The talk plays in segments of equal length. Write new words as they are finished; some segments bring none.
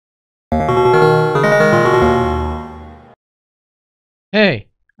Hey,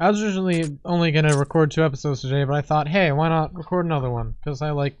 I was originally only gonna record 2 episodes today, but I thought, hey, why not record another one? Because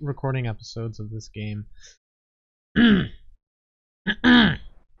I like recording episodes of this game.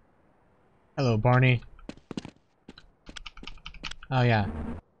 Hello, Barney. Oh, yeah.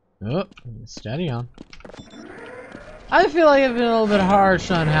 Oh, steady on. I feel like I've been a little bit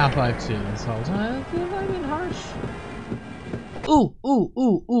harsh on Half-Life 2 this whole time. I feel like I've been harsh. Ooh, ooh,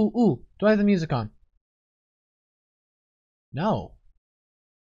 ooh, ooh, ooh. Do I have the music on? No.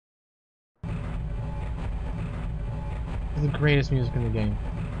 It's the greatest music in the game,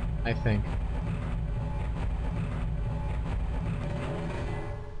 I think.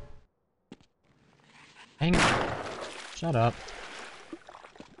 Hang on. Shut up.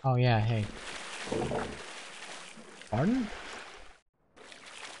 Oh yeah, hey. Pardon?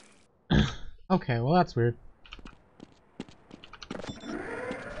 Okay, well that's weird.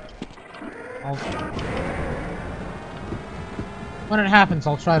 When it happens,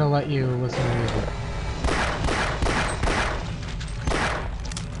 I'll try to let you listen to music.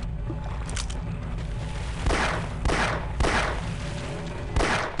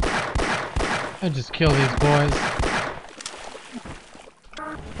 I just kill these boys.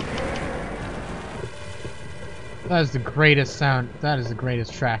 That is the greatest sound. That is the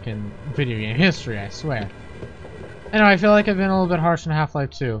greatest track in video game history, I swear. Anyway, I feel like I've been a little bit harsh on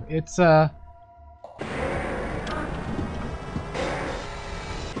Half-Life 2. It's, dang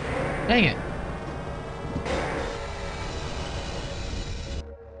it.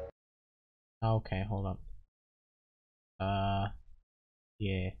 Okay, hold up.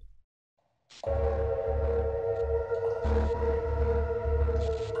 Yeah.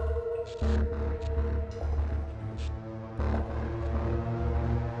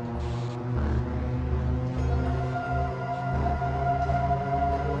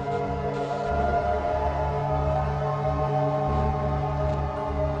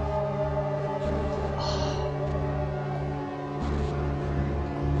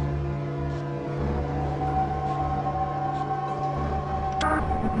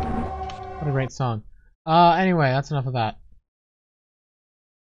 What a great song. Anyway, that's enough of that.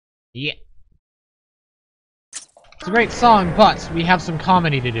 Yeah. It's a great song, but we have some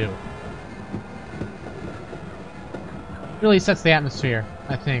comedy to do. Really sets the atmosphere,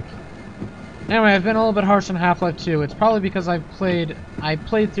 I think. Anyway, I've been a little bit harsh on Half-Life 2. It's probably because I played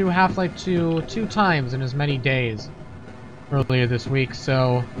through Half-Life 2 2 times in as many days earlier this week,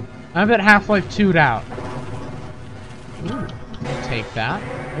 so I'm a bit Half-Life 2'd out. Ooh, I'll take that.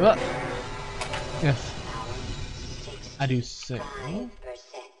 Yes. I do 6.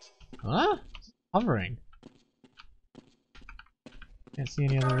 Huh? Hovering. Can't see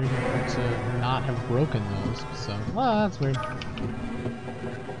any other reason to not have broken those, so... well, that's weird.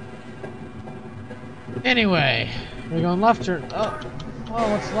 Anyway, we're going left or... oh,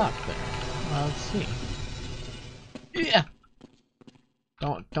 what's left there? Let's see. Yeah!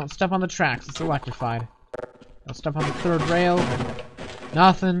 Don't step on the tracks, it's electrified. Don't step on the third rail.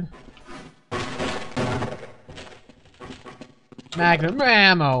 Nothing. Magnum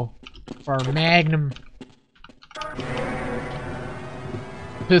ammo! Or Magnum.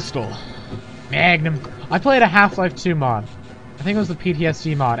 Pistol. Magnum. I played a Half-Life 2 mod. I think it was the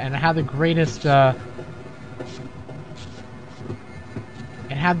PTSD mod, and it had the greatest,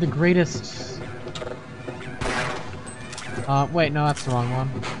 wait, no, that's the wrong one.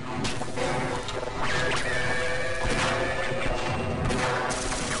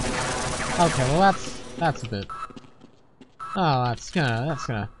 Okay, well that's a bit... oh, that's gonna...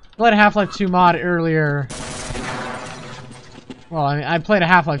 I played a Half-Life 2 mod earlier. Well, I mean, I played a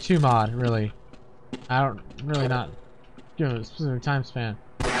Half-Life 2 mod, really. I don't really not give it a specific time span.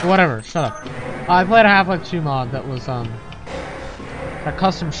 But whatever, shut up. I played a Half-Life 2 mod that was, a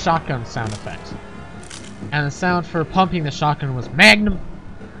custom shotgun sound effect. And the sound for pumping the shotgun was Magnum!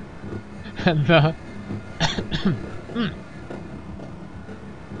 And the...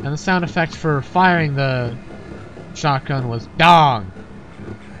 and the sound effect for firing the shotgun was Dong!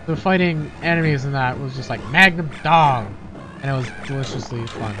 So fighting enemies in that was just like Magnum Dong! And it was deliciously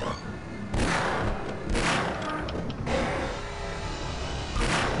fun.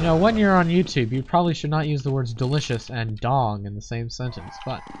 You know, when you're on YouTube, you probably should not use the words delicious and dong in the same sentence,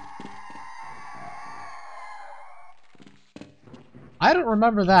 but... I don't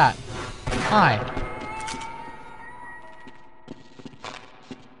remember that. Hi.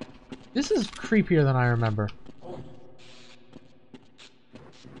 This is creepier than I remember.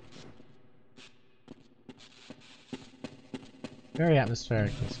 Very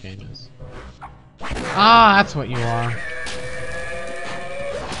atmospheric, this game is. Ah, that's what you are.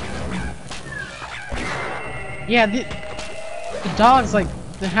 Yeah, The dogs, like,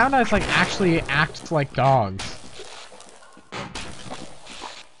 the hound dogs, like, actually act like dogs.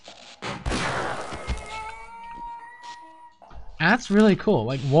 That's really cool.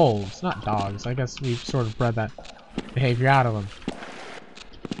 Like wolves, not dogs. I guess we've sort of bred that behavior out of them.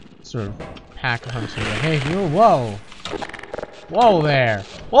 Sort of pack hunting behavior. Whoa! Whoa there!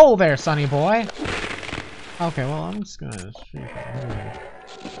 Whoa there, sonny boy! Okay, well, I'm just gonna shoot him.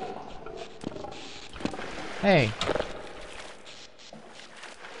 Hey!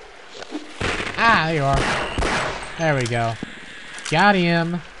 Ah, there you are. There we go. Got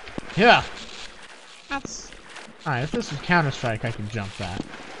him. Yeah! That's... Alright, if this was Counter-Strike, I could jump that.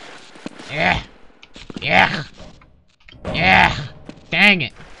 Yeah! Yeah! Yeah! Dang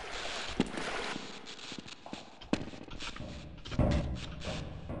it!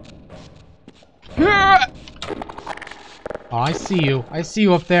 Oh, I see you. I see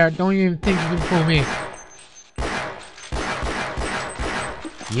you up there. Don't even think you can fool me.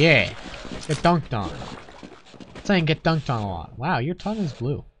 Yeah. Get dunked on. I'm saying get dunked on a lot. Wow, your tongue is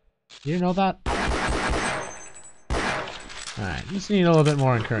blue. You didn't know that? Alright, just need a little bit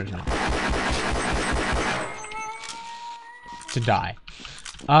more encouragement. To die.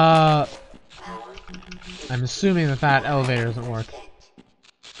 I'm assuming that that elevator doesn't work.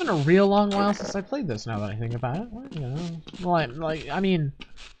 It's been a real long while since I played this, now that I think about it. Well, you know, like, I mean,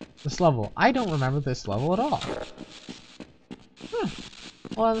 this level. I don't remember this level at all. Huh.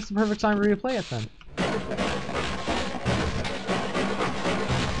 Well, that's the perfect time to replay it then.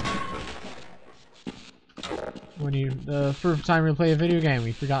 When you, the first time you play a video game,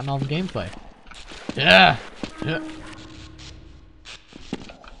 we've forgotten all the gameplay. Yeah.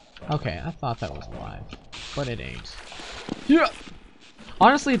 Okay, I thought that was live, but it ain't. Yeah.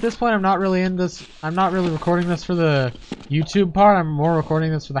 Honestly, at this point, I'm not really in this. I'm not really recording this for the YouTube part. I'm more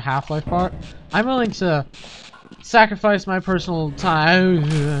recording this for the Half-Life part. I'm willing to sacrifice my personal time.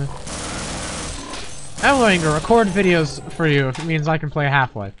 I'm willing to record videos for you if it means I can play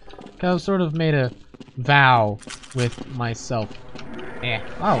Half-Life. Because I've sort of made a vow with myself. Eh.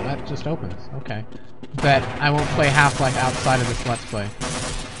 Oh, that just opens. Okay. That I won't play Half-Life outside of this Let's Play.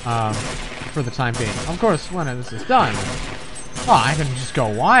 For the time being. Of course, when this is done, oh, I can just go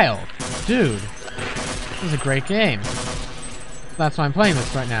wild. Dude. This is a great game. That's why I'm playing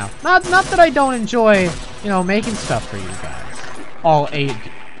this right now. Not that I don't enjoy, you know, making stuff for you guys. All 8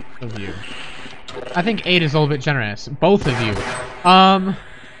 of you. I think 8 is a little bit generous. Both of you.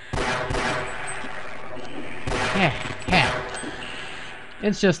 Yeah.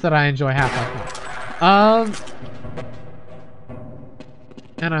 It's just that I enjoy Half-Life.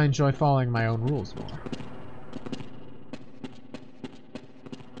 And I enjoy following my own rules more.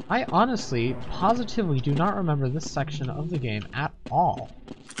 I honestly, positively do not remember this section of the game at all.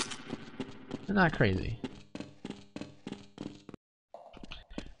 Isn't that crazy?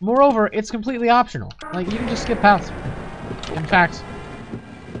 Moreover, it's completely optional. Like, you can just skip past it. In fact,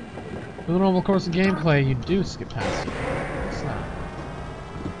 for the normal course of gameplay, you do skip past it. What's that?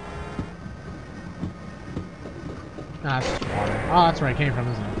 Nah, it's just water. Oh, that's where I came from,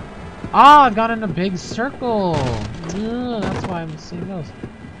 isn't it? Ah, I've gone in a big circle! Ugh, that's why I'm seeing those.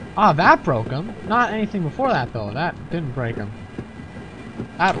 Ah, that broke him. Not anything before that, though. That didn't break him.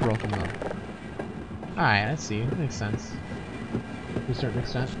 That broke him, though. Alright, I see. It makes sense. To a certain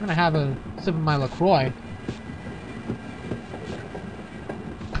extent. I'm gonna have a sip of my LaCroix.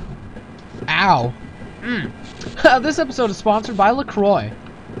 Ow! This episode is sponsored by LaCroix.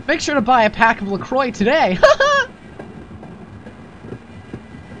 Make sure to buy a pack of LaCroix today!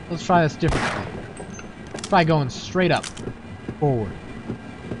 Let's try this differently. By going straight up. Forward.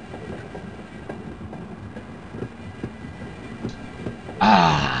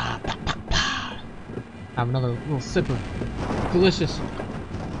 Ah! Have another little sip of delicious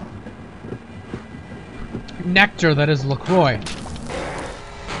nectar that is LaCroix.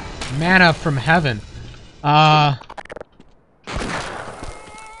 Manna from heaven.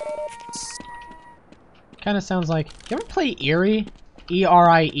 Kinda sounds like... You ever play Eerie?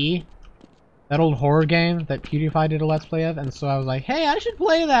 E-R-I-E? That old horror game that PewDiePie did a Let's Play of? And so I was like, hey, I should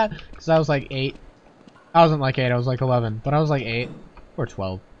play that! Because I was like 8. I wasn't like 8, I was like 11. But I was like 8. Or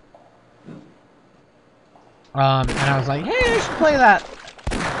 12. And I was like, hey, I should play that!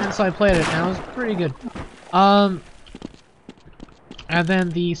 And so I played it, and it was pretty good. And then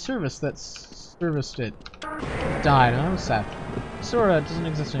the service that serviced it died, and I was sad. Sora doesn't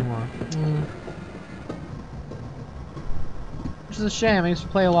exist anymore. Which is a shame. I used to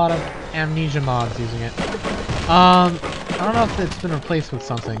play a lot of Amnesia mods using it. I don't know if it's been replaced with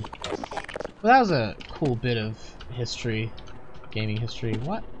something. But that was a cool bit of history. Gaming history.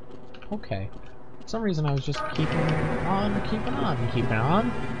 What? Okay. For some reason I was just keeping on, keeping on, keeping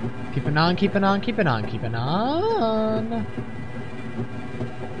on. Keeping on, keeping on, keeping on, keeping on.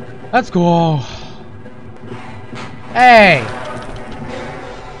 Let's go. Hey!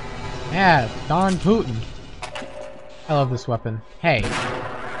 Yeah, darn Putin. I love this weapon. Hey,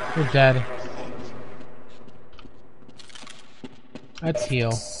 you're dead. Let's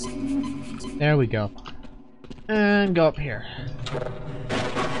heal. There we go. And go up here.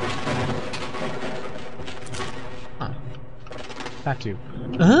 Huh. That too.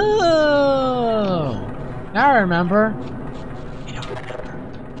 Oh! Now I remember. I don't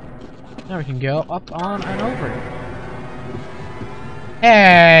remember. Now we can go up, on, and over.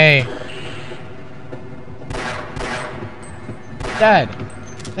 Hey! Dead.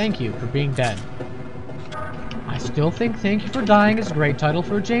 Thank you for being dead. I still think Thank You for Dying is a great title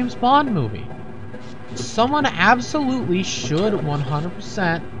for a James Bond movie. Someone absolutely should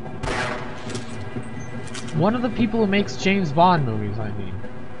 100%. One of the people who makes James Bond movies, I mean.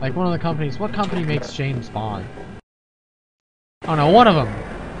 Like one of the companies. What company makes James Bond? Oh no, one of them.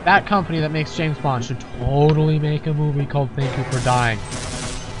 That company that makes James Bond should totally make a movie called Thank You for Dying.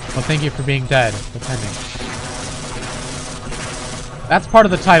 Well, Thank You for Being Dead, depending. That's part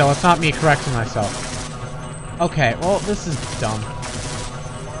of the title, it's not me correcting myself. Okay, well, this is dumb.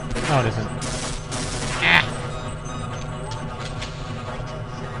 No, it isn't. Ah!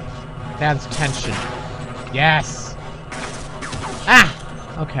 That's tension. Yes! Ah!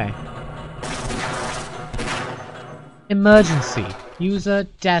 Okay. Emergency. User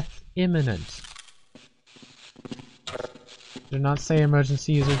death imminent. Did not say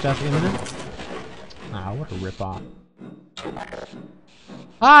emergency user death imminent? Ah, what a ripoff.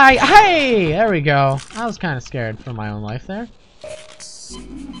 Hi! Hey! There we go. I was kind of scared for my own life there.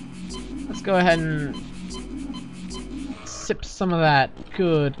 Let's go ahead and sip some of that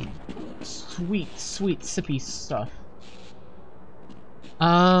good, sweet, sweet sippy stuff.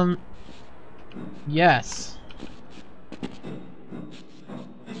 Yes.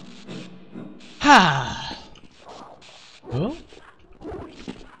 Ha! Oh?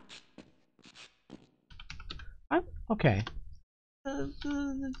 Okay.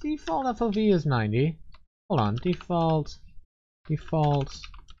 The default FOV is 90. Hold on, default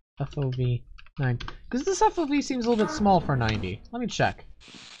FOV 90. Because this FOV seems a little bit small for 90. Let me check.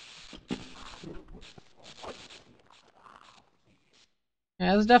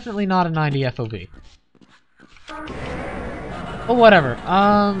 Yeah, it's definitely not a 90 FOV. But whatever.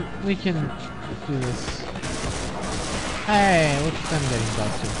 We can do this. Hey, look at them getting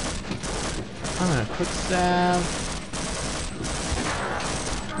busted. I'm gonna quick stab.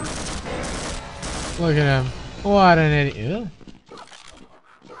 Look at him. What an idiot.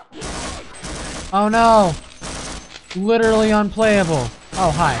 Oh no! Literally unplayable. Oh,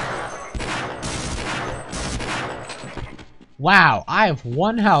 hi. Wow, I have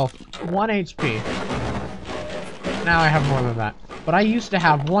 1 health, 1 HP. Now I have more than that. But I used to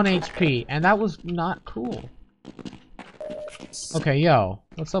have 1 HP, and that was not cool. Okay, yo,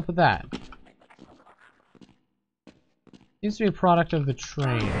 what's up with that? Seems to be a product of the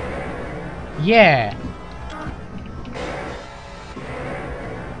train. Yeah!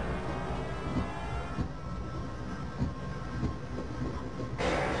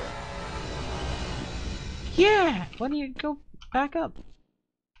 Yeah! Why don't you go back up?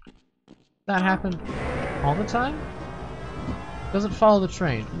 That happen all the time? Does it follow the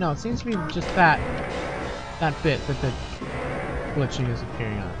train? No, it seems to be just that bit that the glitching is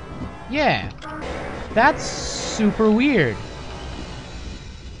appearing on. Yeah! That's super weird.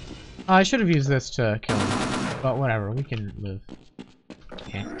 I should have used this to kill him, but whatever, we can live.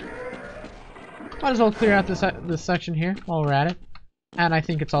 Okay. Might as well clear out this section here while we're at it. And I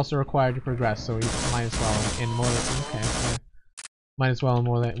think it's also required to progress, so we might as well in more than okay. Might as well in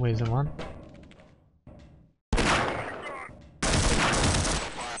more ways than one.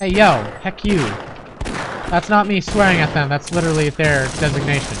 Hey yo, heck you. That's not me swearing at them, that's literally their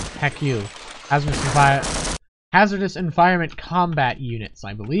designation. Heck you. Hazardous environment combat units,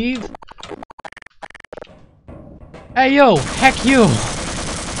 I believe. Hey yo, heck you!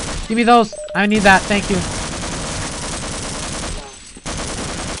 Give me those. I need that, thank you.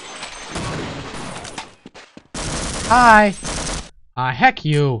 Hi! Heck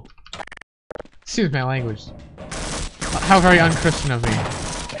you! Excuse my language. How very unchristian of me.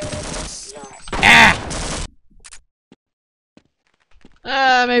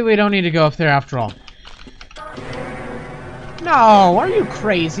 Ah! Maybe we don't need to go up there after all. No, are you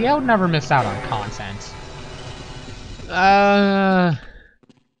crazy? I would never miss out on content.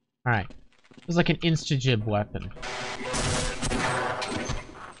 Alright. It was like an insta-jib weapon.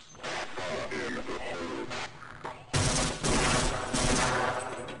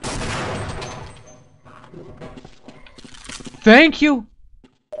 thank you!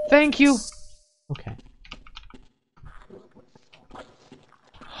 Thank you! Okay.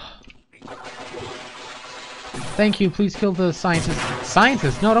 Thank you, please kill the scientist.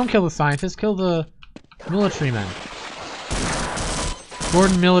 Scientist? No, don't kill the scientist, kill the military men.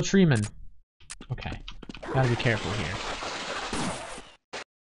 Gordon military men. Okay. Gotta be careful here.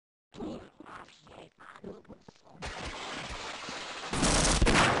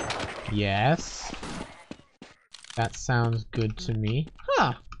 Yes. That sounds good to me.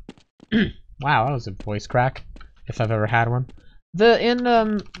 Huh. Wow, that was a voice crack, if I've ever had one. In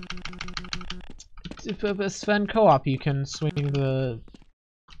Sven co-op, you can swing the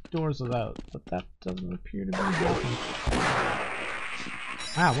doors without, but that doesn't appear to be happening.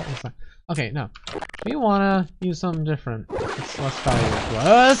 Wow, what was that? Okay, no. We wanna use something different. It's less valuable to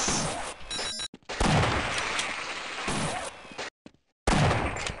us.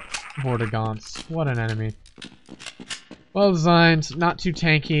 Vortigaunts. What an enemy. Well designed, not too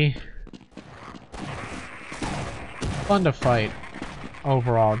tanky. Fun to fight.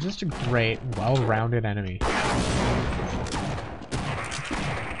 Overall, just a great, well-rounded enemy.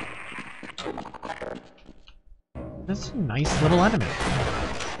 This is a nice little enemy.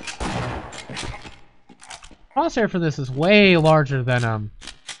 Crosshair for this is way larger than,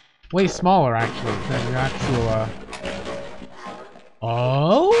 way smaller, actually, than your actual,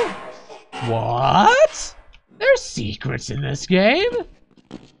 Oh? What? There's secrets in this game?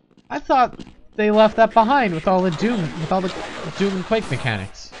 I thought they left that behind with all the Doom and Quake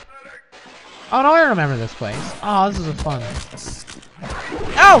mechanics. Oh no, I remember this place. Oh, this is a fun.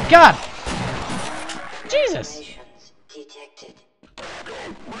 Oh God! Jesus!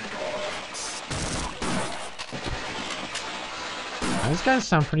 These guys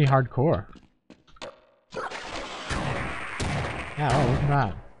sound pretty hardcore. Yeah, oh, look at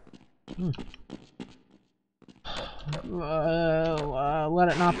that. Let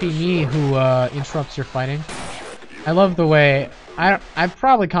it not be me who interrupts your fighting. I love the way I've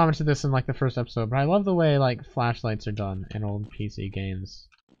probably commented this in like the first episode, but I love the way like flashlights are done in old PC games,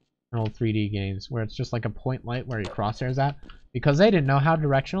 in old 3D games, where it's just like a point light where your crosshair's at, because they didn't know how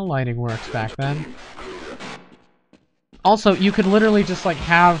directional lighting works back then. Also, you could literally just like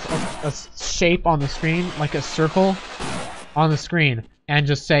have a shape on the screen, like a circle on the screen, and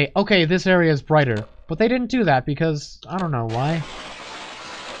just say, okay, this area is brighter. But they didn't do that because I don't know why.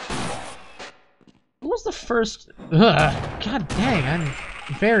 What was the first? Ugh, God dang, I'm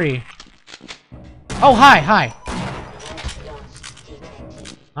very. Oh, hi.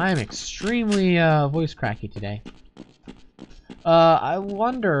 I am extremely voice cracky today. I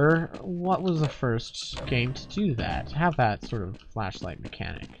wonder what was the first game to do that, to have that sort of flashlight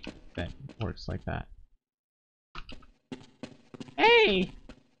mechanic that works like that. Hey!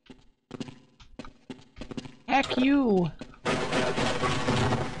 Heck you!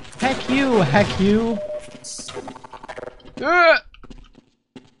 Heck you! Heck you!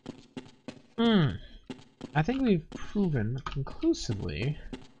 I think we've proven conclusively.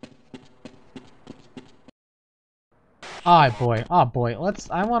 Oh boy,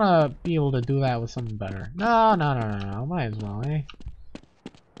 I wanna be able to do that with something better. No, might as well, eh?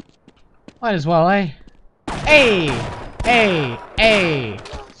 Might as well, eh? Hey! Hey! Hey!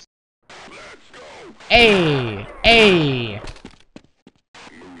 Hey!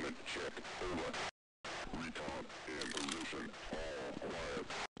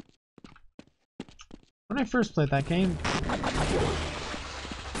 When I first played that game,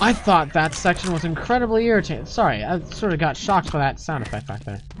 I thought that section was incredibly irritating. Sorry, I sort of got shocked by that sound effect back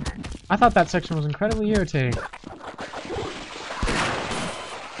there. I thought that section was incredibly irritating.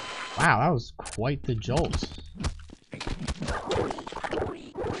 Wow, that was quite the jolt.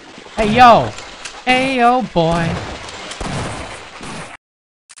 Hey, yo! Hey, yo, boy!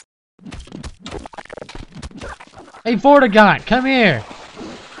 Hey, Vortigaunt, come here!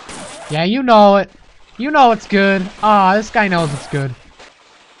 Yeah, you know it. You know it's good. Ah, this guy knows it's good.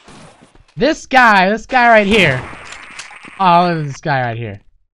 This guy right here. Oh, look at this guy right here.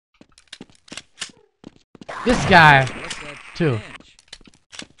 This guy, too.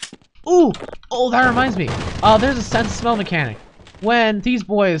 Ooh! Oh, that reminds me. There's a sense of smell mechanic. When these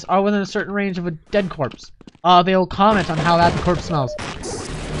boys are within a certain range of a dead corpse, they'll comment on how that the corpse smells.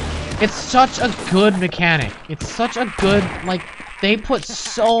 It's such a good mechanic. It's such a good, like, they put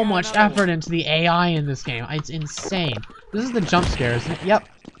so much effort into the AI in this game. It's insane. This is the jump scare, isn't it? Yep.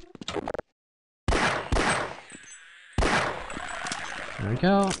 There we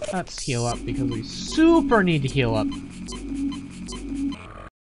go. Let's heal up because we super need to heal up.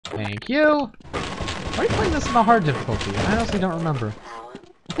 Thank you. Are we playing this in a hard difficulty? I honestly don't remember.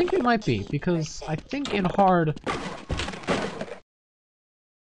 I think we might be, because I think in hard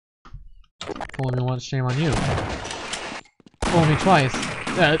Fool me once, shame on you. Fool me twice.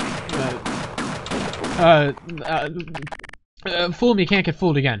 Fool me, can't get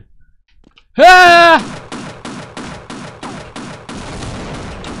fooled again. Ah!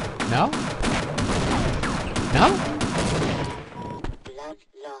 No? No? Blood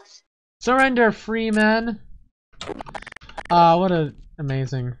loss. Surrender, free men. What a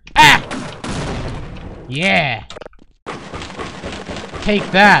amazing. Ah! Yeah! Take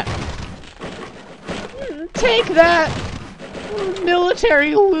that! Take that!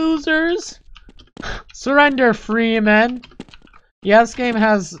 Military losers! Surrender, free men! Yeah, this game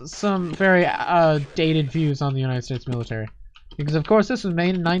has some very, dated views on the United States military. Because, of course, this was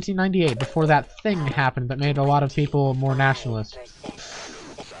made in 1998, before that thing happened that made a lot of people more nationalist.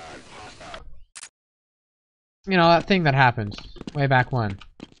 You know, that thing that happened way back when.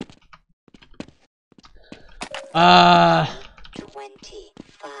 25%.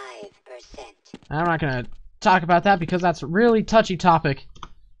 I'm not gonna talk about that because that's a really touchy topic.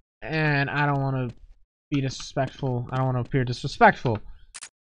 And I don't want to be disrespectful. I don't want to appear disrespectful.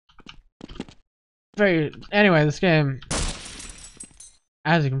 Anyway, this game,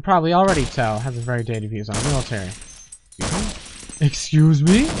 as you can probably already tell, has a very dated views on the military. Excuse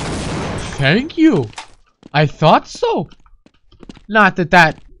me? Thank you! I thought so! Not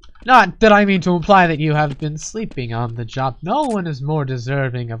that I mean to imply that you have been sleeping on the job. No one is more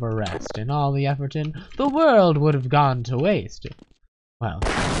deserving of a rest, and all the effort in the world would have gone to waste. Well,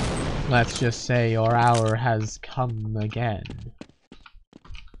 let's just say your hour has come again.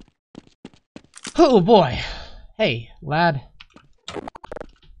 Oh boy! Hey, lad.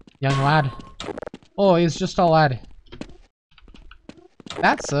 Young lad. Oh, he's just a lad.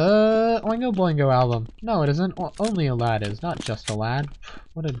 That's a Oingo Boingo album. No, it isn't. Only a lad is, not just a lad.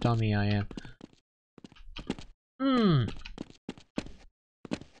 What a dummy I am.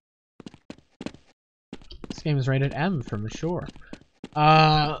 This game is rated M for mature.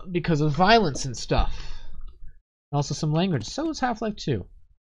 Because of violence and stuff. Also some language. So is Half-Life 2.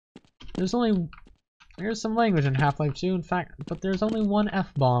 There's some language in Half-Life 2, in fact, but there's only one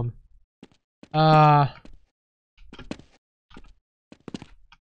F-bomb.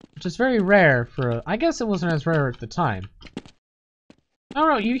 Which is very rare for I guess it wasn't as rare at the time. I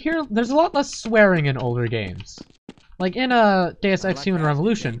don't know, there's a lot less swearing in older games. Like in Deus Ex Human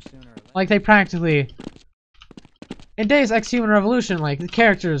Revolution. Like they practically... In Deus Ex Human Revolution, like, the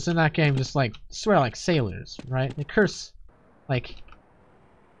characters in that game just, like, swear like sailors, right? They curse, like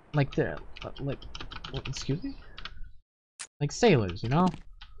they're, like, excuse me? Like sailors, you know?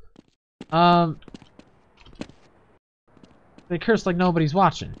 They curse like nobody's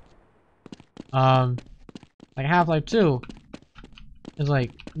watching. Like Half-Life 2 is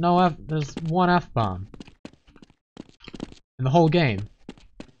like, there's one F-bomb. In the whole game.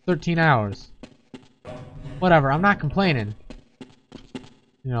 13 hours. Whatever, I'm not complaining.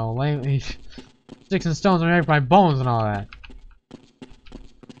 You know, sticks and stones are made by bones and all that.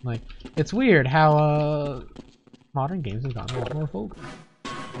 Like, it's weird how, modern games have gotten a lot more vulgar.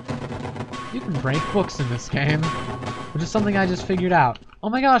 You can break books in this game, which is something I just figured out. Oh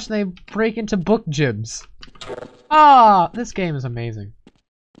my gosh, they break into book jibs. This game is amazing.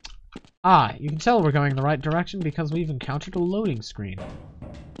 You can tell we're going in the right direction because we've encountered a loading screen.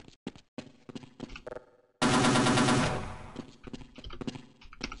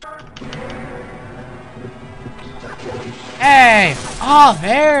 Hey! Oh,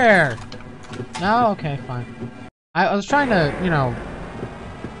 there! No? Okay, fine. I was trying to, you know,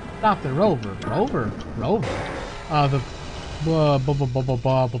 stop the rover. Rover?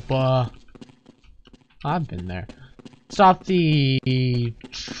 I've been there. Stop the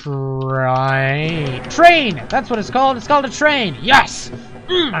train! That's what it's called. It's called a train. Yes!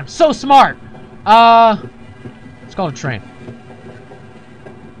 I'm so smart. It's called a train.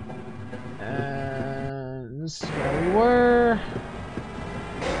 This is where we were.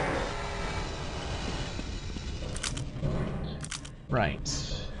 Right.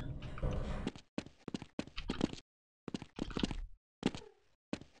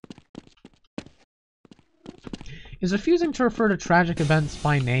 Is refusing to refer to tragic events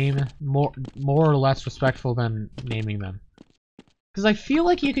by name more or less respectful than naming them? Because I feel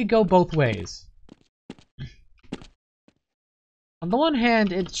like you could go both ways. On the one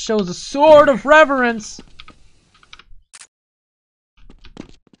hand, it shows a sort of reverence.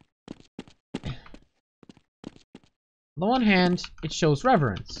 On the one hand, it shows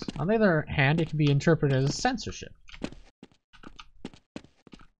reverence. On the other hand, it can be interpreted as censorship.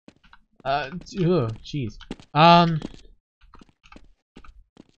 Jeez.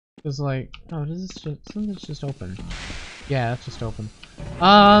 It's like, does this just, isn't this just open? Yeah, that's just open.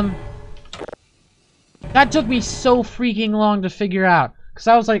 That took me so freaking long to figure out. Because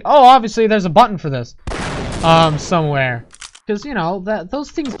I was like, oh, obviously there's a button for this. Somewhere. Because, you know,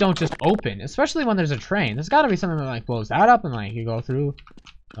 those things don't just open. Especially when there's a train. There's gotta be something that, like, blows that up and, like, you go through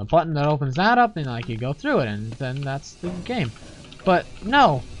a button that opens that up and, like, you go through it. And then that's the game. But,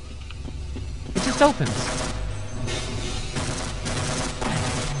 no. It just opens.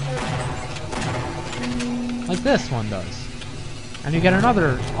 Like this one does. And you get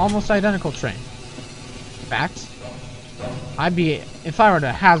another almost identical train. In fact, I'd be, if I were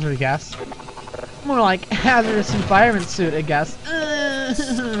to hazard a guess, more like hazardous environment suit, I guess.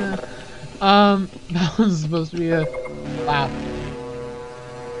 That was supposed to be a laugh.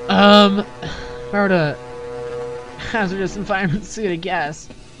 If I were to hazardous environment suit, I guess,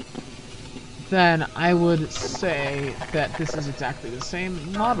 then I would say that this is exactly the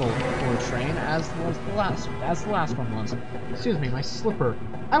same model for train as was the last one was. Excuse me, my slipper.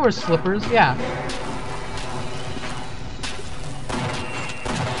 I wear slippers, yeah.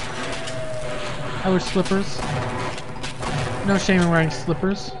 I wear slippers. No shame in wearing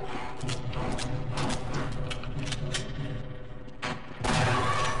slippers.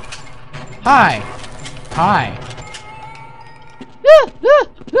 Hi! Hi!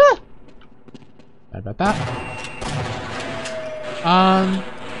 Sorry about that.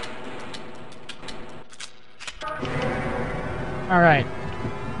 Alright.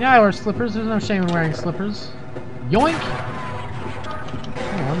 Yeah, I wear slippers. There's no shame in wearing slippers. Yoink!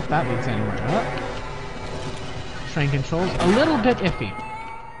 I wonder if that leads anywhere. Huh? Train controls a little bit iffy.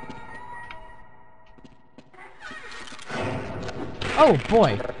 Oh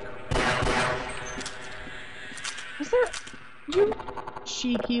boy. Is there... You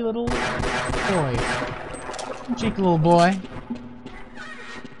cheeky little boy. Cheeky little boy.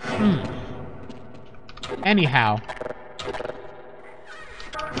 Anyhow.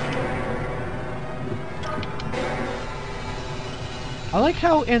 I like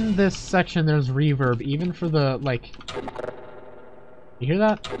how in this section there's reverb, even for the, like... You hear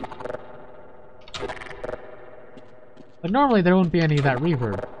that? But normally there wouldn't be any of that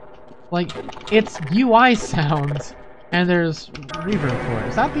reverb. Like, it's UI sounds, and there's reverb for it.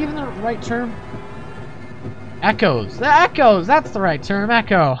 Is that even the right term? Echoes! The echoes! That's the right term,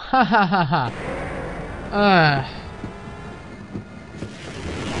 echo! Ha ha ha ha.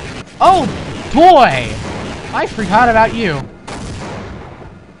 Oh, boy! I forgot about you.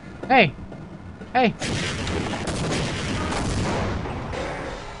 Hey! Hey!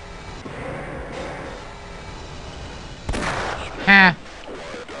 Ha!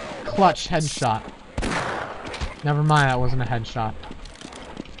 Clutch headshot. Never mind, that wasn't a headshot.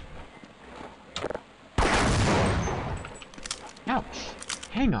 Ouch.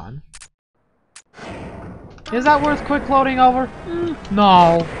 Hang on. Is that worth quick loading over?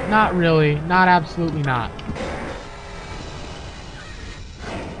 No, not really. Not absolutely not.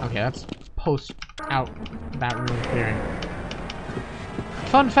 Okay, that's post out that room clearing.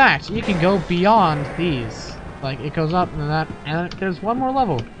 Fun fact, you can go beyond these. Like, it goes up and that, and there's one more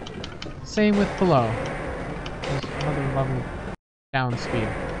level. Same with below. There's another level down speed.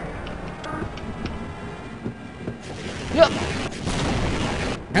 Yep!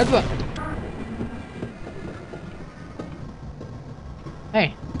 Heads up!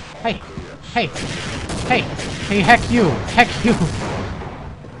 Hey! Hey! Hey! Hey! Hey, heck you! Heck you!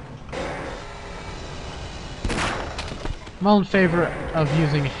 I'm all in favor of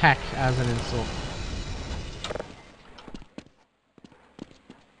using heck as an insult.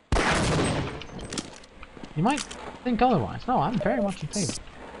 You might think otherwise. No, I'm very much in favor.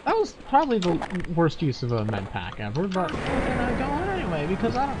 That was probably the worst use of a med pack ever, but I'm gonna go on anyway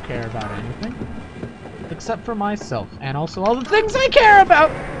because I don't care about anything. Except for myself, and also all the things I care about!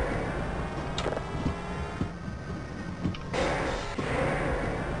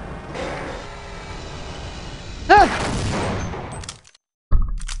 Ah!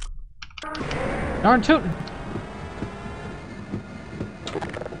 Darn tootin'!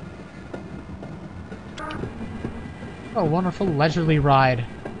 Oh, wonderful leisurely ride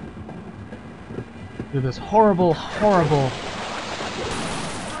through this horrible, horrible...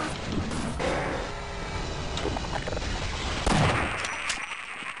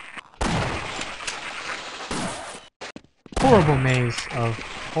 horrible maze of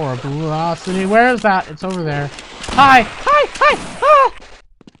horribility. Where is that? It's over there. Hi! Hi! Hi! Ah!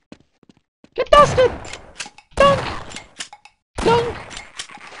 Get dusted! Dunk! Dunk!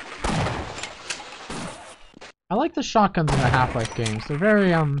 I like the shotguns in the Half-Life games. They're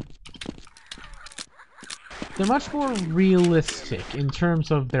very, they're much more realistic in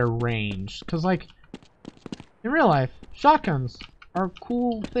terms of their range. Because, like, in real life, shotguns are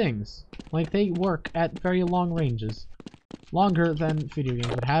cool things. Like, they work at very long ranges. Longer than video games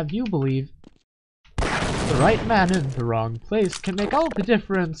would have you believe. The right man in the wrong place can make all the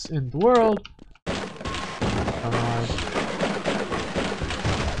difference in the world.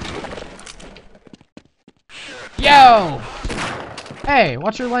 Yo! Hey,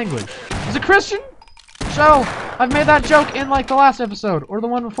 what's your language? Is it Christian? So, I've made that joke in like the last episode, or the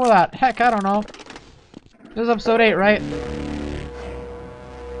one before that. Heck, I don't know. This is episode 8, right?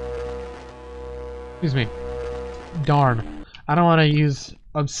 Excuse me. Darn. I don't want to use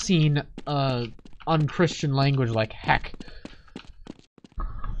obscene, unchristian language like heck.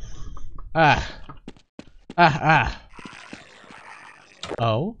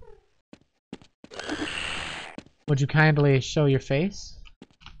 Oh? Would you kindly show your face?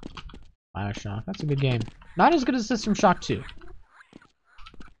 Bioshock, that's a good game. Not as good as System Shock 2.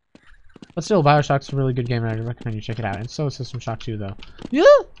 But still, Bioshock's a really good game and I recommend you check it out. And so is System Shock 2, though. Yeah!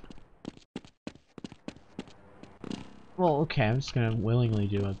 Well, okay, I'm just gonna willingly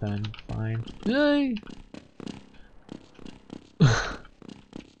do it then. Fine. Yay!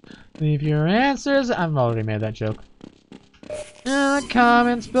 Leave your answers. I've already made that joke. In the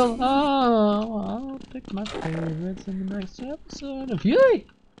comments below, I'll pick my favorites in the next episode of Yay!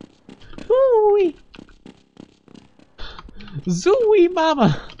 Hooey! Zooey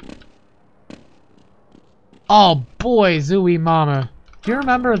Mama! Oh boy, Zooey Mama. Do you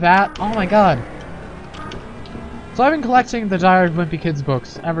remember that? Oh my god. So I've been collecting the Diary of Wimpy Kids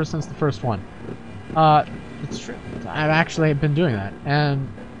books ever since the first one. It's true. I've actually been doing that. And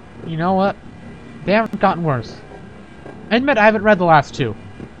you know what? They haven't gotten worse. I admit I haven't read the last two.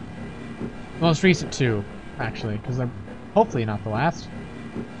 The most recent two, actually, because they're hopefully not the last.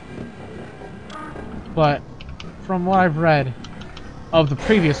 But from what I've read of the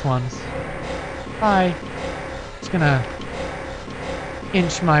previous ones, I'm just gonna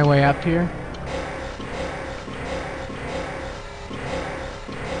inch my way up here.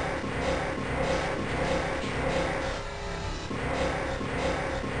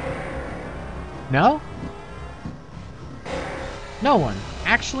 No? No one.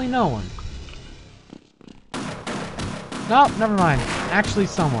 Actually, no one. Nope, never mind. Actually,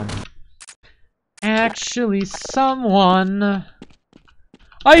 someone. Actually, someone.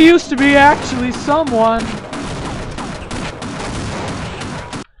 I used to be actually someone.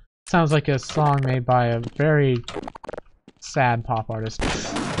 Sounds like a song made by a very sad pop artist.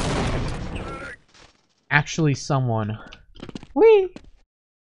 Actually, someone. Whee!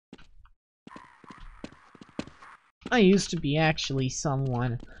 I used to be actually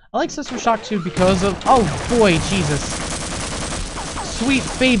someone. I like System Shock 2 because of... Oh boy, Jesus. Sweet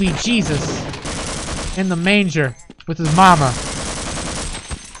baby Jesus. In the manger. With his mama.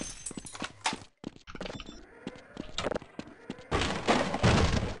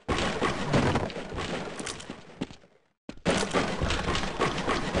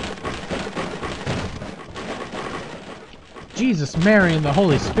 Jesus, Mary, and the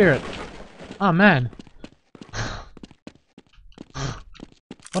Holy Spirit. Amen.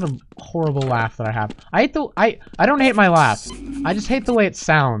 What a horrible laugh that I have. I hate the I don't hate my laugh. I just hate the way it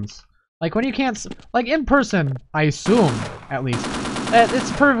sounds. Like when you can't like in person, I assume at least it's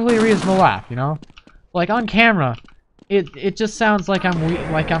a perfectly reasonable laugh, you know? Like on camera, it just sounds like I'm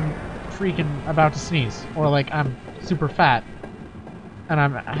freaking about to sneeze or like I'm super fat and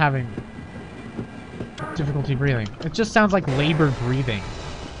I'm having difficulty breathing. It just sounds like labored breathing.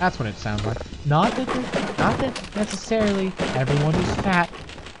 That's what it sounds like. Not that necessarily everyone who's fat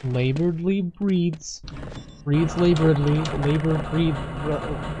laboredly breathes. Breathes laboredly. Breathe.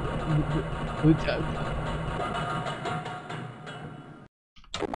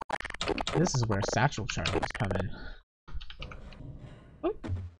 This is where satchel charges come in. Oh.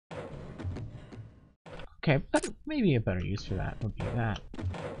 Okay, but maybe a better use for that would be that.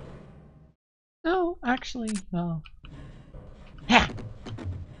 No, actually, no. Ha!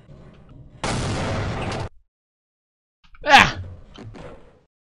 Ah!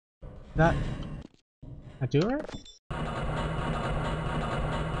 That... I do it right?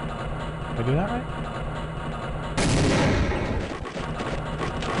 Did I do that right?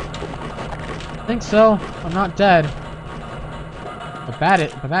 I think so. I'm not dead. But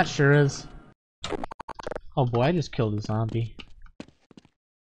that sure is. Oh boy, I just killed a zombie.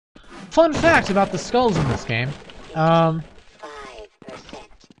 Fun fact about the skulls in this game. 5%.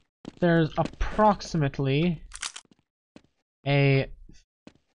 There's approximately a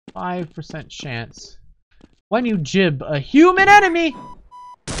 5% chance when you jib a human enemy.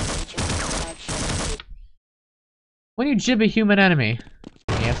 When you jib a human enemy.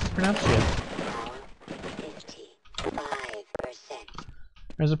 Yes, it's pronounced jib. 55%.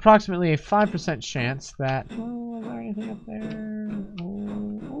 There's approximately a 5% chance that... Oh, is there anything up there?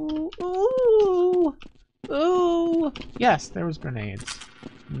 Ooh, ooh, ooh, ooh. Yes, there was grenades.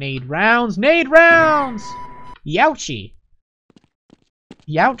 Nade rounds! Nade rounds! Youchie!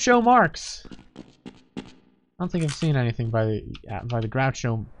 Youcho marks. I don't think I've seen anything by the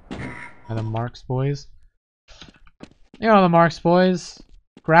Groucho and the Marx boys. You know the Marx boys.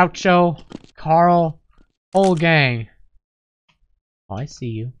 Groucho, Carl, whole gang. Oh, I see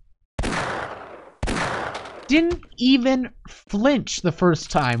you. Didn't even flinch the first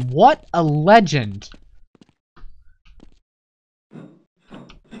time. What a legend.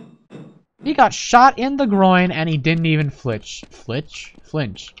 He got shot in the groin and he didn't even flinch.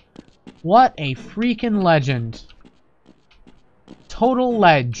 Flinch. What a freaking legend. Total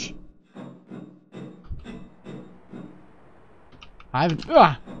ledge. I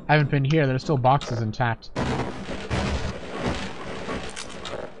haven't been here. There's still boxes intact.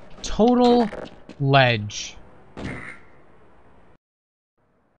 Total ledge.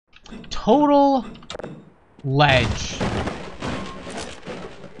 Total ledge.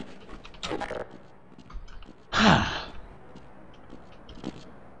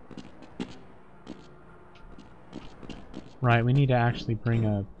 Right, we need to actually bring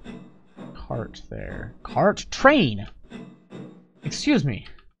a cart there. Cart? Train! Excuse me.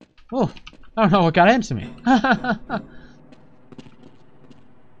 Oh, I don't know what got into me.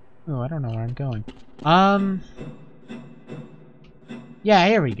 Oh, I don't know where I'm going. Yeah,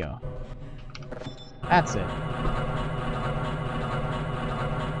 here we go. That's it.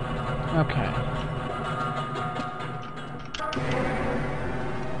 Okay.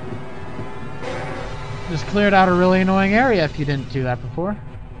 Just cleared out a really annoying area if you didn't do that before.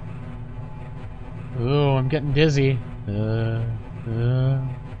 Ooh, I'm getting dizzy.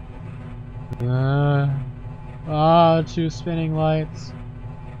 Two spinning lights.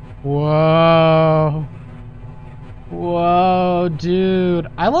 Whoa. Whoa, dude.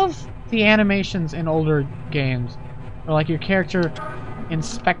 I love the animations in older games. Where, like, your character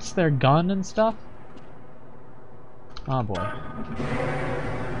inspects their gun and stuff. Oh, boy.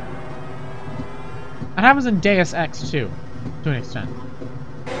 That happens in Deus Ex too, to an extent.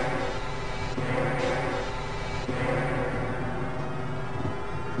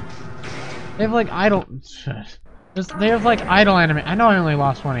 They have like idle... They have like idle anime. I know I only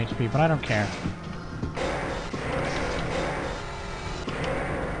lost 1 HP, but I don't care.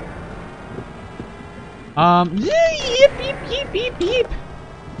 Yip, yip, yip, yip, yip.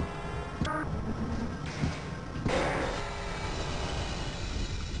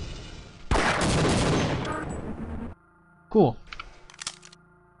 Cool.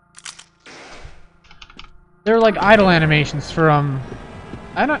 They're like idle animations for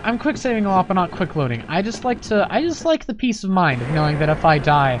I'm quick saving a lot, but not quick loading. I just like the peace of mind of knowing that if I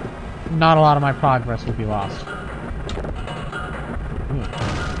die, not a lot of my progress will be lost. Ooh.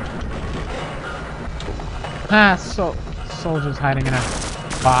 Ah, soldiers hiding in a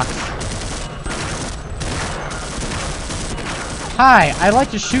box. Hi, I'd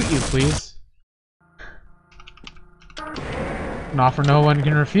like to shoot you, please. An offer no one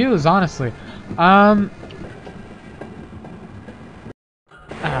can refuse, honestly.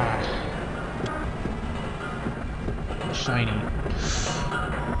 Shiny.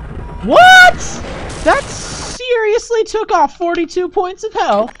 What? That seriously took off 42 points of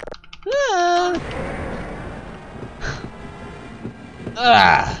health?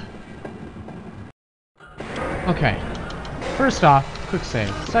 Okay. First off, quick save.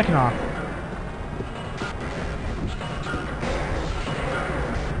 Second off,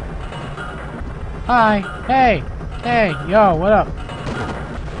 hi! Hey! Hey! Yo, what up?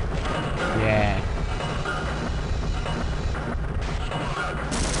 Yeah.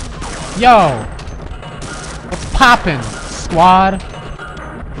 Yo! What's poppin', squad?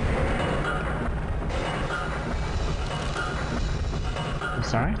 I'm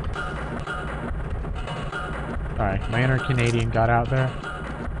sorry? Sorry, my inner Canadian got out there.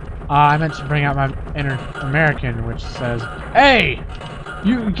 I meant to bring out my inner American, which says, hey!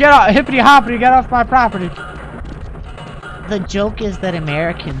 You get off, hippity hoppity, get off my property. The joke is that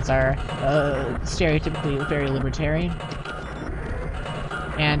Americans are stereotypically very libertarian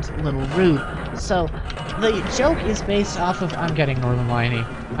and a little rude. So the joke is based off of I'm getting Northern Liney.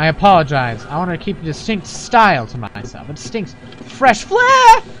 I apologize. I want to keep a distinct style to myself. A distinct fresh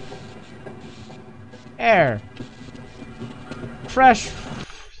flair. Air. Fresh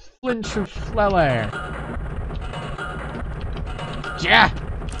flinch of flair. Yeah.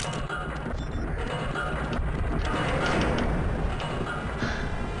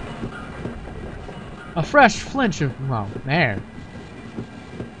 A fresh flinch of, well, there.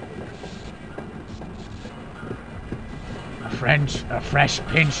 a fresh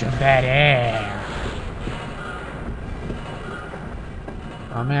pinch of that air.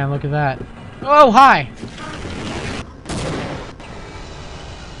 Oh man, look at that. Oh, hi!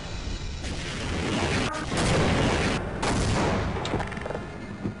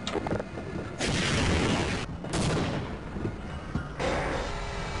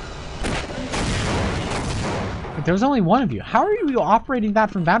 But there was only one of you. How are you operating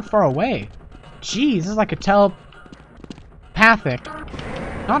that from that far away? Jeez, this is like a telepathic,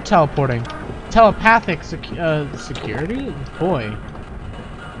 not teleporting, telepathic security? Boy.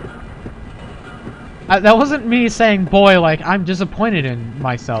 That wasn't me saying boy like I'm disappointed in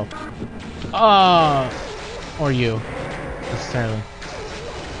myself. Or you, necessarily.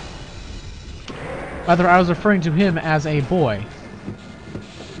 Rather, I was referring to him as a boy.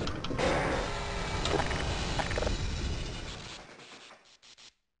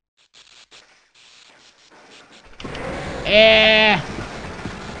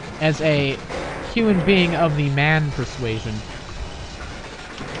 As a human being of the man persuasion.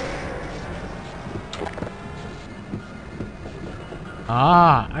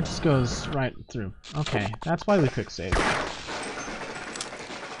 Ah, that just goes right through. Okay, that's why we quick save.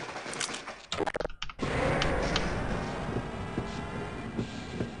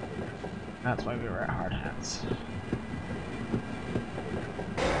 That's why we wear hard hats.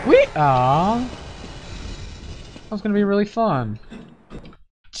 That was gonna be really fun.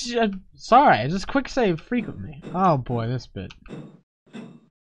 Sorry, I just quick save frequently. Oh boy, this bit.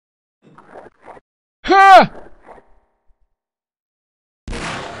 Ha!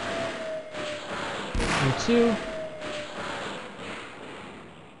 You too.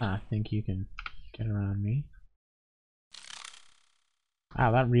 I think you can get around me.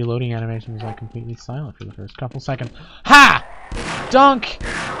 Wow, that reloading animation was like completely silent for the first couple seconds. Ha! Dunk!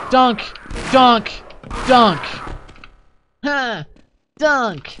 Dunk! Dunk! Dunk! Ha!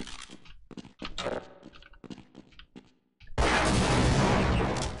 Dunk!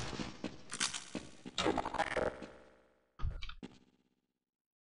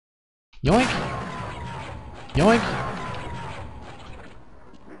 Yoink! Yoink!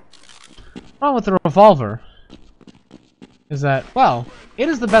 The problem with the revolver is that, well, it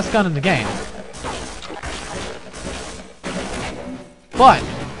is the best gun in the game. But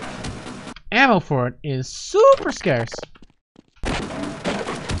ammo for it is super scarce.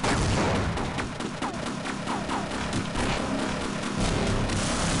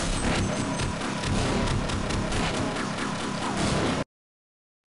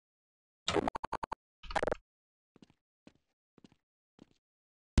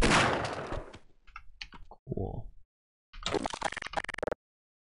 Cool.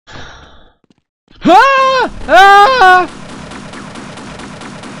 Ah! Ah!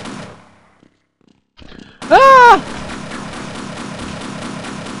 Ah!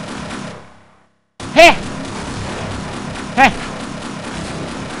 Hey! Hey!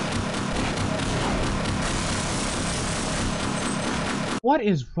 What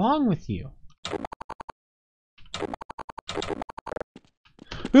is wrong with you?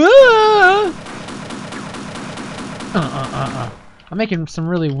 Ah! I'm making some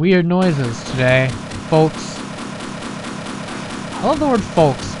really weird noises today, folks. I love the word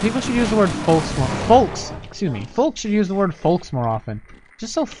folks. People should use the word folks more. Folks! Excuse me. Folks should use the word folks more often.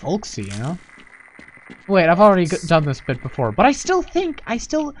 Just so folksy, you know? Wait, I've already done this bit before, but I still think, it's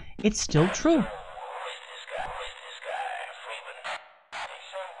still true.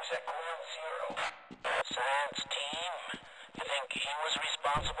 Science team? You think he was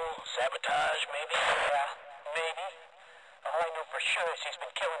responsible? Sabotage, maybe? Yeah, maybe. All I know for sure is he's been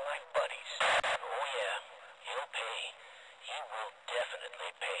killing my buddies. Oh yeah, he'll pay. He will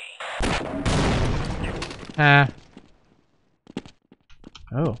definitely pay.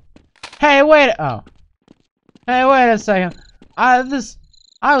 Oh. Hey, wait! Oh. Hey, wait a second. I was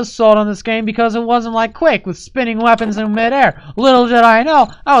sold on this game because it wasn't like Quake with spinning weapons in midair. Little did I know,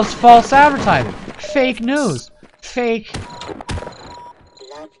 that was false advertising. Fake news. Fake.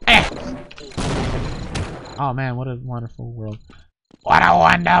 Oh man, what a wonderful world. What a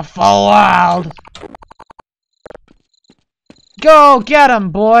wonderful world! Go get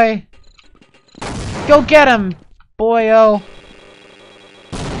him, boy! Go get him, boyo!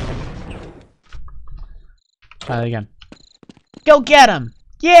 Try that again. Go get him!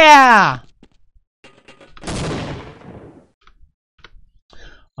 Yeah!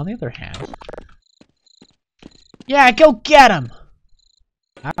 On the other hand... Yeah, go get him!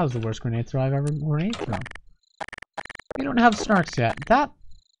 That was the worst grenade throw I've ever grenade thrown. We don't have snarks yet. That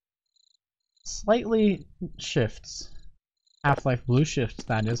slightly shifts. Half-Life Blue shifts,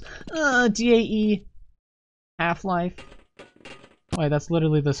 that is. DAE. Half-Life. Wait, that's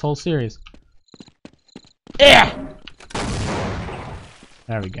literally this whole series. Yeah!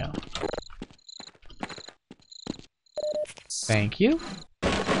 There we go. Thank you.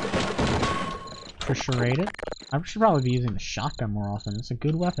 Appreciate it. I should probably be using the shotgun more often. It's a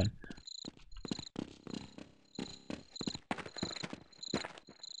good weapon.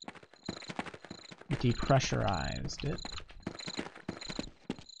 Depressurized it.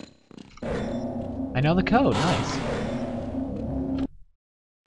 I know the code. Nice.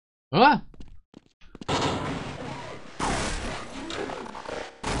 Ah!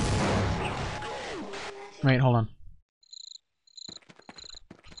 Wait, hold on.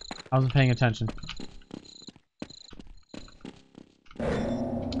 I wasn't paying attention.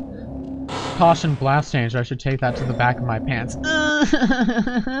 Caution, blast danger. I should take that to the back of my pants.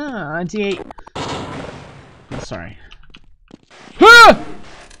 D8. Sorry.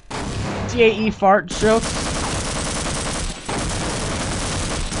 D8E fart joke.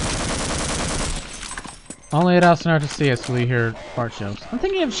 Only at us to see us will we hear fart jokes. I'm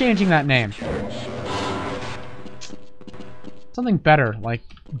thinking of changing that name. Something better, like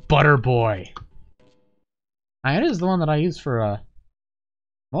Butter Boy. It is the one that I use for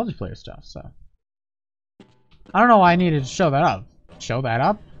multiplayer stuff, so. I don't know why I needed to show that up. Show that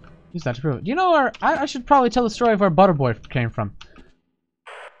up? Use that to prove it. You know where I should probably tell the story of where Butter Boy came from. I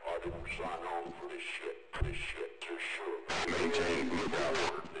didn't sign on for this shit. This shit too sure. Maintain look out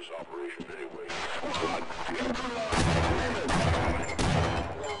for this operation anyway.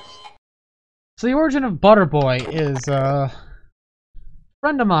 So the origin of Butter Boy is a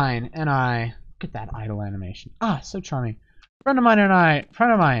friend of mine and I. Look at that idle animation. Ah, so charming. Friend of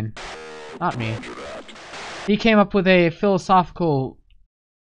mine, not me. He came up with a philosophical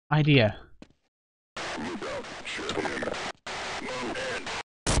idea.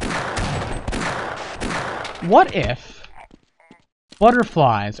 What if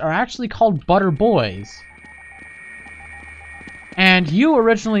butterflies are actually called butter boys? And someone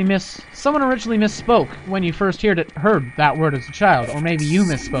originally misspoke when you first heard that word as a child, or maybe you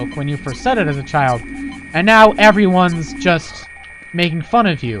misspoke when you first said it as a child, and now everyone's just making fun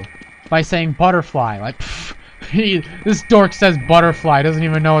of you by saying butterfly. Like, pfft, this dork says butterfly, doesn't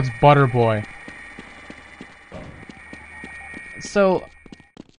even know it's Butter Boy. So,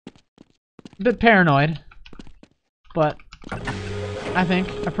 a bit paranoid, but I think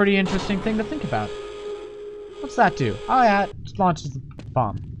a pretty interesting thing to think about. What's that do? Oh yeah, it just launches the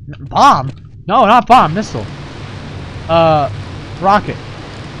bomb. Bomb? No, not bomb, missile. Rocket.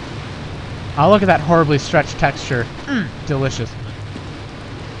 Oh, look at that horribly stretched texture. Delicious.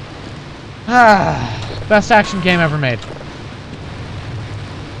 Ah, best action game ever made.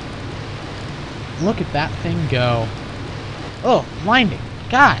 Look at that thing go. Oh, blinding.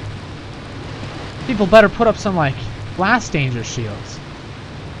 God. People better put up some, like, blast danger shields.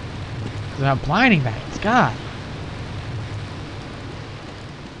 Because how blinding that is. God.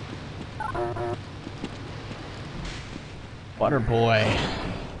 Butter Boy.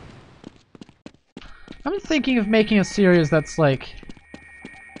 I've been thinking of making a series that's like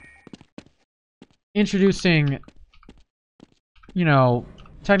introducing, you know,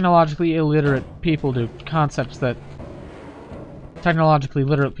 technologically illiterate people to concepts that technologically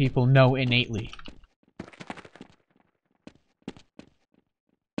literate people know innately.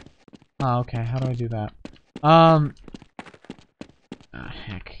 Oh, okay. How do I do that?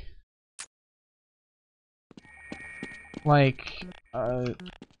 Heck. Like, hold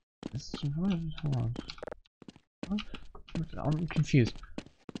on. I'm confused.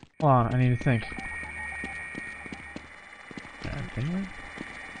 Hold on, I need to think.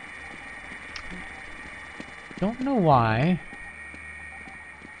 Don't know why.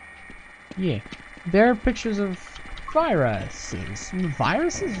 Yeah. There are pictures of viruses.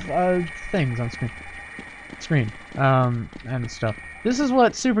 Viruses? Things on screen. And stuff. This is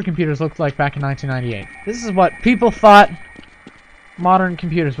what supercomputers looked like back in 1998. This is what people thought modern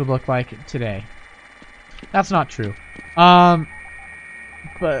computers would look like today. That's not true. But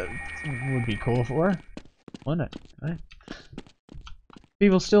it would be cool if it were, wouldn't it? Right?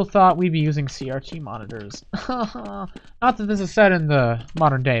 People still thought we'd be using CRT monitors. Not that this is set in the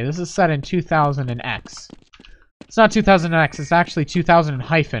modern day. This is set in 2000 and X. It's not 2000 and X. It's actually 2000 and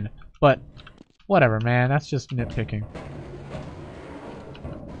hyphen. But whatever, man. That's just nitpicking.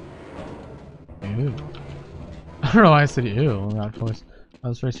 Ew. I don't know why I said ew in that voice. That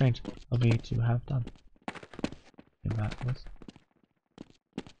was very strange of me to have done. In that voice.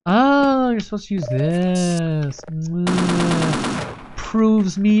 Oh, you're supposed to use this.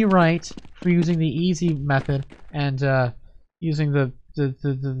 Proves me right for using the easy method and using the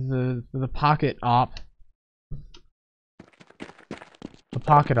pocket op.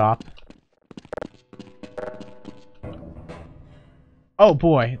 pocket op. Oh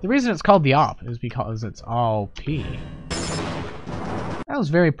boy, the reason it's called the op is because it's all P. That was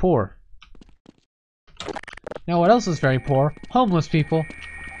very poor. Now what else is very poor? Homeless people.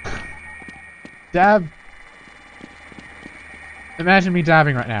 Dab. Imagine me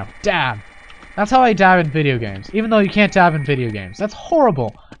dabbing right now. Dab. That's how I dab in video games. Even though you can't dab in video games. That's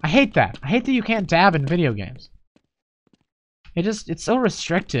horrible. I hate that. I hate that you can't dab in video games. It's so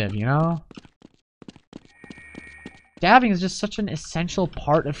restrictive, you know? Dabbing is just such an essential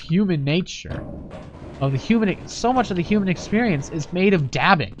part of human nature. So much of the human experience is made of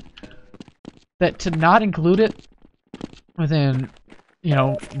dabbing. That to not include it within, you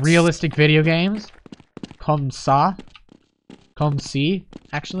know, realistic video games, comme si,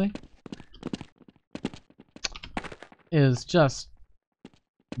 actually, is just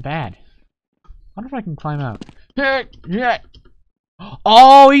bad. I wonder if I can climb out.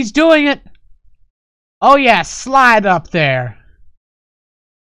 Oh, he's doing it! Oh yeah, slide up there.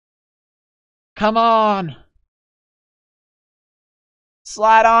 Come on.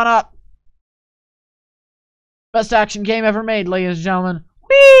 Slide on up. Best action game ever made, ladies and gentlemen.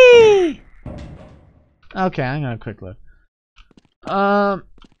 Whee! Okay, I'm gonna quick load.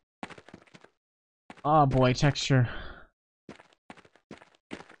 Oh boy, texture.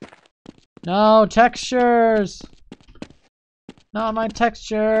 No, textures! Not my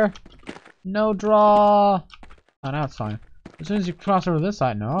texture! No draw! Oh, now it's fine. As soon as you cross over this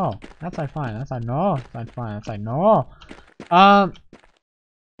side, no. That side fine, that side no. That side fine, that side no.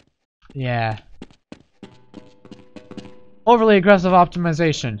 Yeah. Overly aggressive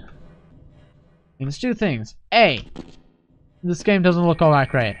optimization. Means two things. A, this game doesn't look all that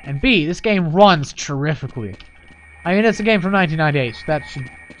great. And B, this game runs terrifically. I mean, it's a game from 1998, so that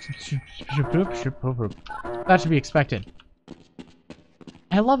should be expected.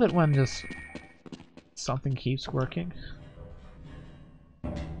 I love it when just something keeps working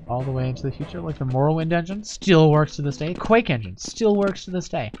all the way into the future. Like the Morrowind engine still works to this day. Quake engine still works to this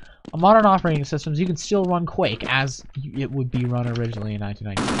day. On modern operating systems, you can still run Quake as it would be run originally in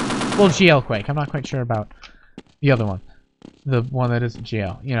 1996. Well, GL Quake. I'm not quite sure about the other one. The one that isn't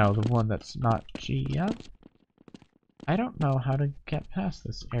GL. You know, the one that's not GL. I don't know how to get past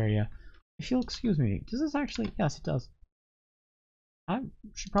this area. If you'll excuse me, does this actually... Yes, it does. I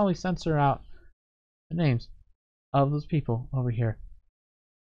should probably censor out the names of those people over here.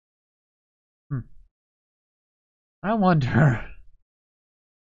 I wonder...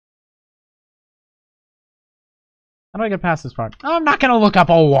 How do I get past this part? I'm not gonna look up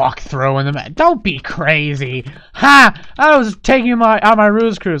a walkthrough in the map. Don't be crazy! Ha! I was taking my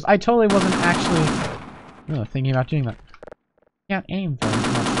ruse cruise. I totally wasn't actually thinking about doing that. Can't aim very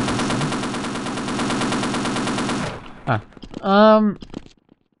much.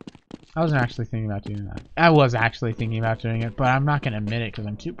 I wasn't actually thinking about doing that. I was actually thinking about doing it, but I'm not gonna admit it because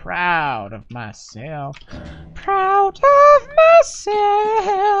I'm too proud of myself. Proud of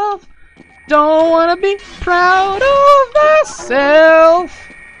myself. Don't wanna be proud of myself.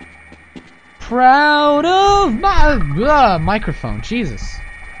 Proud of my microphone. Jesus.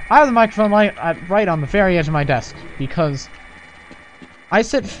 I have the microphone right on the very edge of my desk because I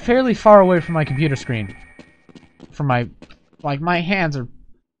sit fairly far away from my computer screen. From my hands are...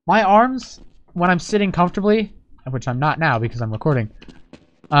 My arms, when I'm sitting comfortably, which I'm not now because I'm recording,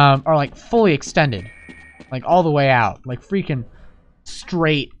 are like fully extended. Like all the way out. Like freaking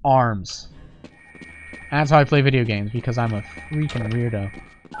straight arms. And that's how I play video games because I'm a freaking weirdo.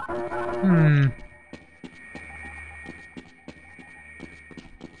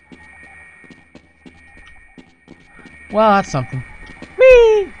 Well, that's something.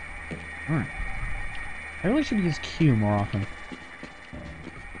 Whee! I really should use Q more often.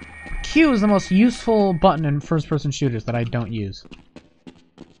 Q is the most useful button in first-person shooters that I don't use.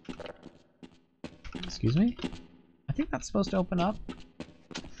 Excuse me? I think that's supposed to open up.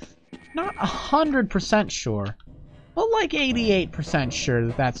 Not 100% sure, but like 88% sure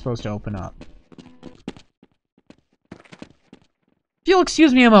that that's supposed to open up. If you'll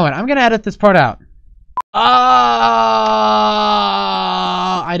excuse me a moment, I'm gonna edit this part out.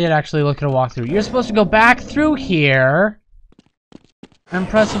 I did actually look at a walkthrough. You're supposed to go back through here and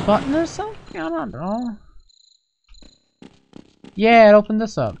press a button or something? I don't know. Yeah, it opened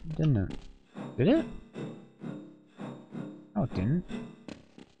this up, didn't it? Did it? No, it didn't.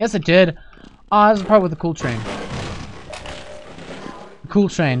 Yes, it did. Oh, this is the part with the cool train. Cool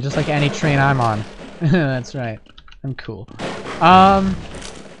train, just like any train I'm on. That's right. I'm cool. Hunk,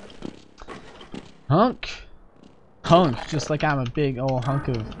 just like I'm a big old hunk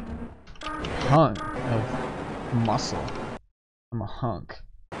of muscle. I'm a hunk.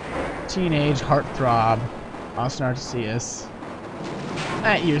 Teenage heartthrob. Austin Artesius.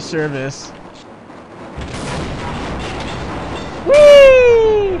 At your service.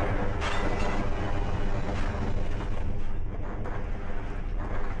 Whee!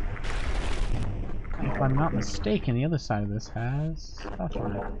 If I'm not mistaken, the other side of this has stuff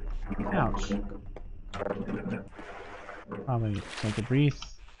on it. Ouch. Probably take a breath.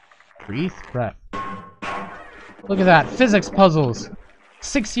 Look at that, physics puzzles!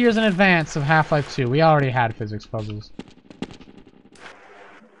 6 years in advance of Half-Life 2. We already had physics puzzles.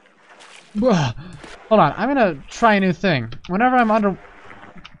 Ugh. Hold on, I'm gonna try a new thing. Whenever I'm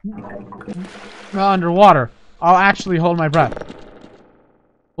underwater, I'll actually hold my breath.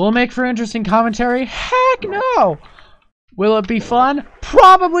 Will it make for interesting commentary? Heck no! Will it be fun?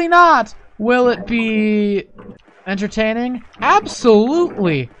 Probably not! Will it be entertaining?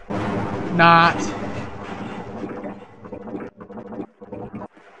 Absolutely not.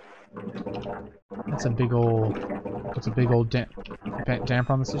 That's a big old damp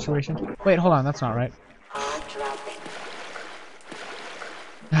on the situation. Wait, hold on, that's not right.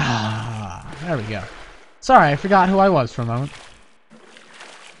 Ah, there we go. Sorry, I forgot who I was for a moment.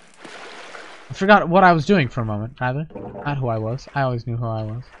 I forgot what I was doing for a moment, rather. Not who I was. I always knew who I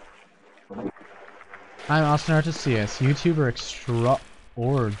was. I'm Austin Artesius, YouTuber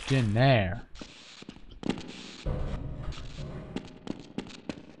extraordinaire.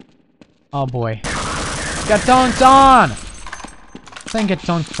 Oh boy. Got dunked on! I think get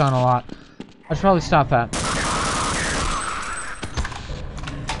dunked on a lot. I should probably stop that.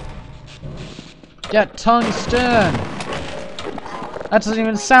 Get tungsten! That doesn't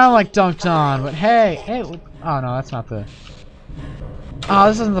even sound like dunked on, but hey, oh no, that's not the... Oh,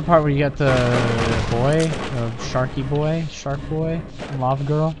 this isn't the part where you get the boy, the sharky boy, shark boy, and lava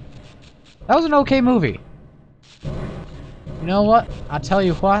girl. That was an okay movie. You know what? I'll tell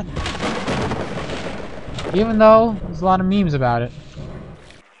you what. Even though there's a lot of memes about it,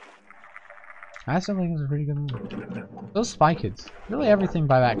 I still think it was a pretty good movie. Those Spy Kids. Really everything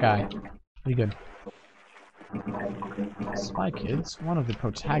by that guy. Pretty good. Spy Kids, one of the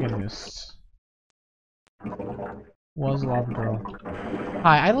protagonists was Lava Girl.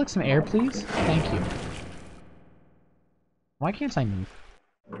 Hi, I'd like some air, please. Thank you. Why can't I move?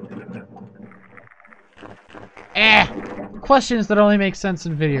 Questions that only make sense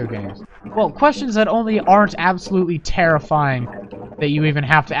in video games. Well, questions that only aren't absolutely terrifying that you even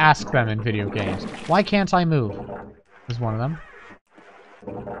have to ask them in video games. Why can't I move? Is one of them.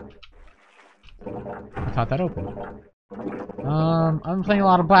 I thought that opened. I'm playing a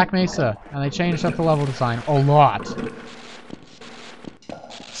lot of Black Mesa, and they changed up the level design a lot.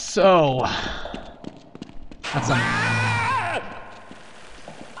 So, that's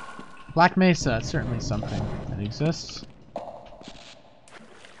Black Mesa, it's certainly something that exists.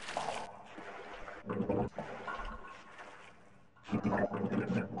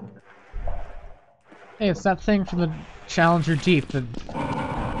 Hey, it's that thing from the Challenger Deep. There's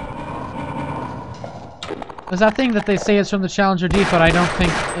that thing that they say is from the Challenger Deep, but I don't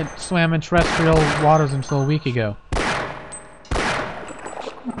think it swam in terrestrial waters until a week ago.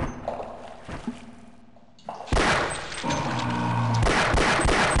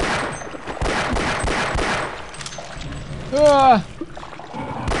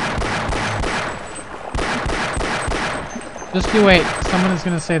 Just you wait. Someone is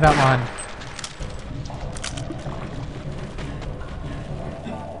gonna say that line.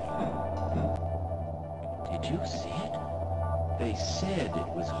 Did you see it? They said it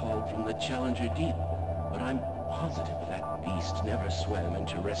was hauled from the Challenger Deep, but I'm positive that beast never swam in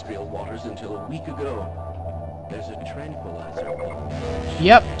terrestrial waters until a week ago. There's a tranquilizer called...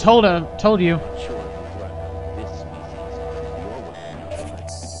 Yep, told you. Sure, right. This species, you're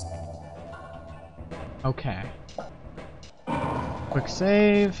one. Okay. Quick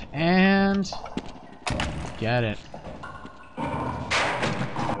save, and... get it.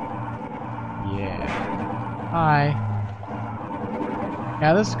 Yeah. Hi.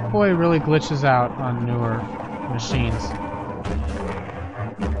 Yeah, this boy really glitches out on newer machines.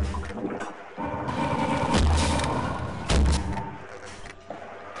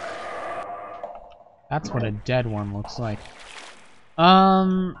 That's what a dead one looks like.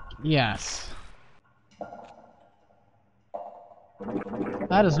 Yes.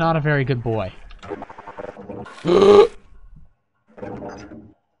 That is not a very good boy.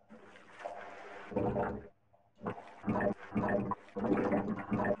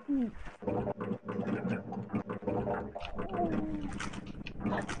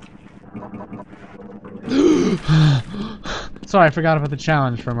 Sorry, I forgot about the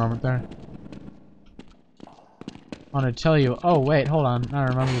challenge for a moment there. want to tell you, oh wait, hold on, I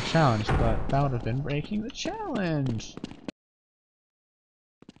remember the challenge, but that would have been breaking the challenge.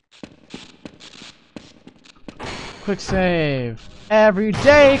 Quick save. Every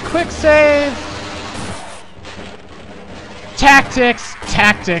day, quick save. Tactics,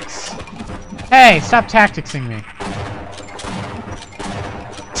 tactics. Hey, stop tacticsing me.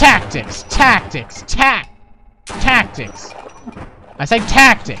 Tactics, tactics, tactics. I say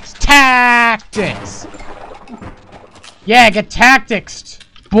tactics, tactics. Yeah, get tactics,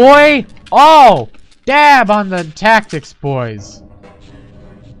 boy. Oh, dab on the tactics, boys.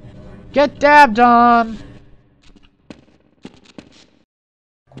 Get dabbed on.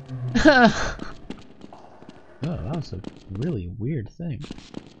 Oh, that was a really weird thing.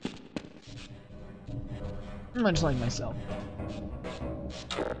 Much like myself.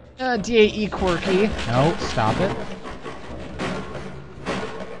 D8E quirky. No, stop it.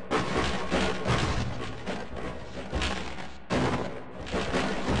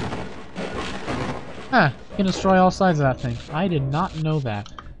 Huh, you can destroy all sides of that thing. I did not know that.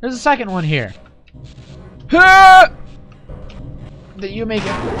 There's a second one here. That you make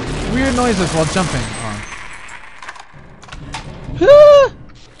weird noises while jumping on.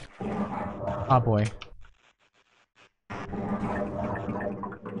 Oh boy.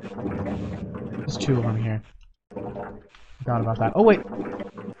 There's two of them here. Forgot about that. Oh wait.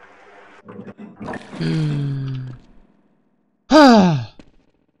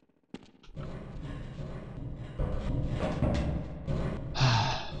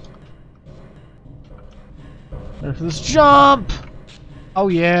 Ready for this jump! Oh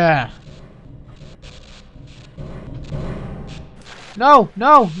yeah! No!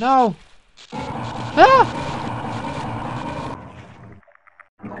 No! No! Ah!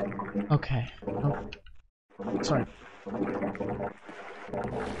 Okay. Oh. Sorry.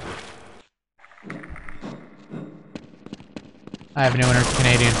 I have no inner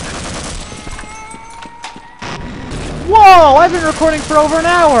Canadian. Whoa! I've been recording for over an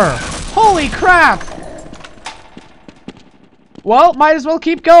hour! Holy crap! Well, might as well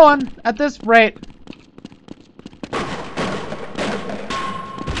keep going at this rate.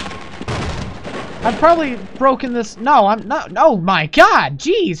 I've probably broken this. No, I'm not. Oh my god!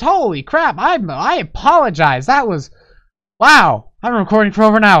 Jeez, holy crap! I apologize. That was. Wow! I've been recording for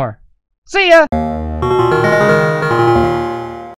over an hour. See ya!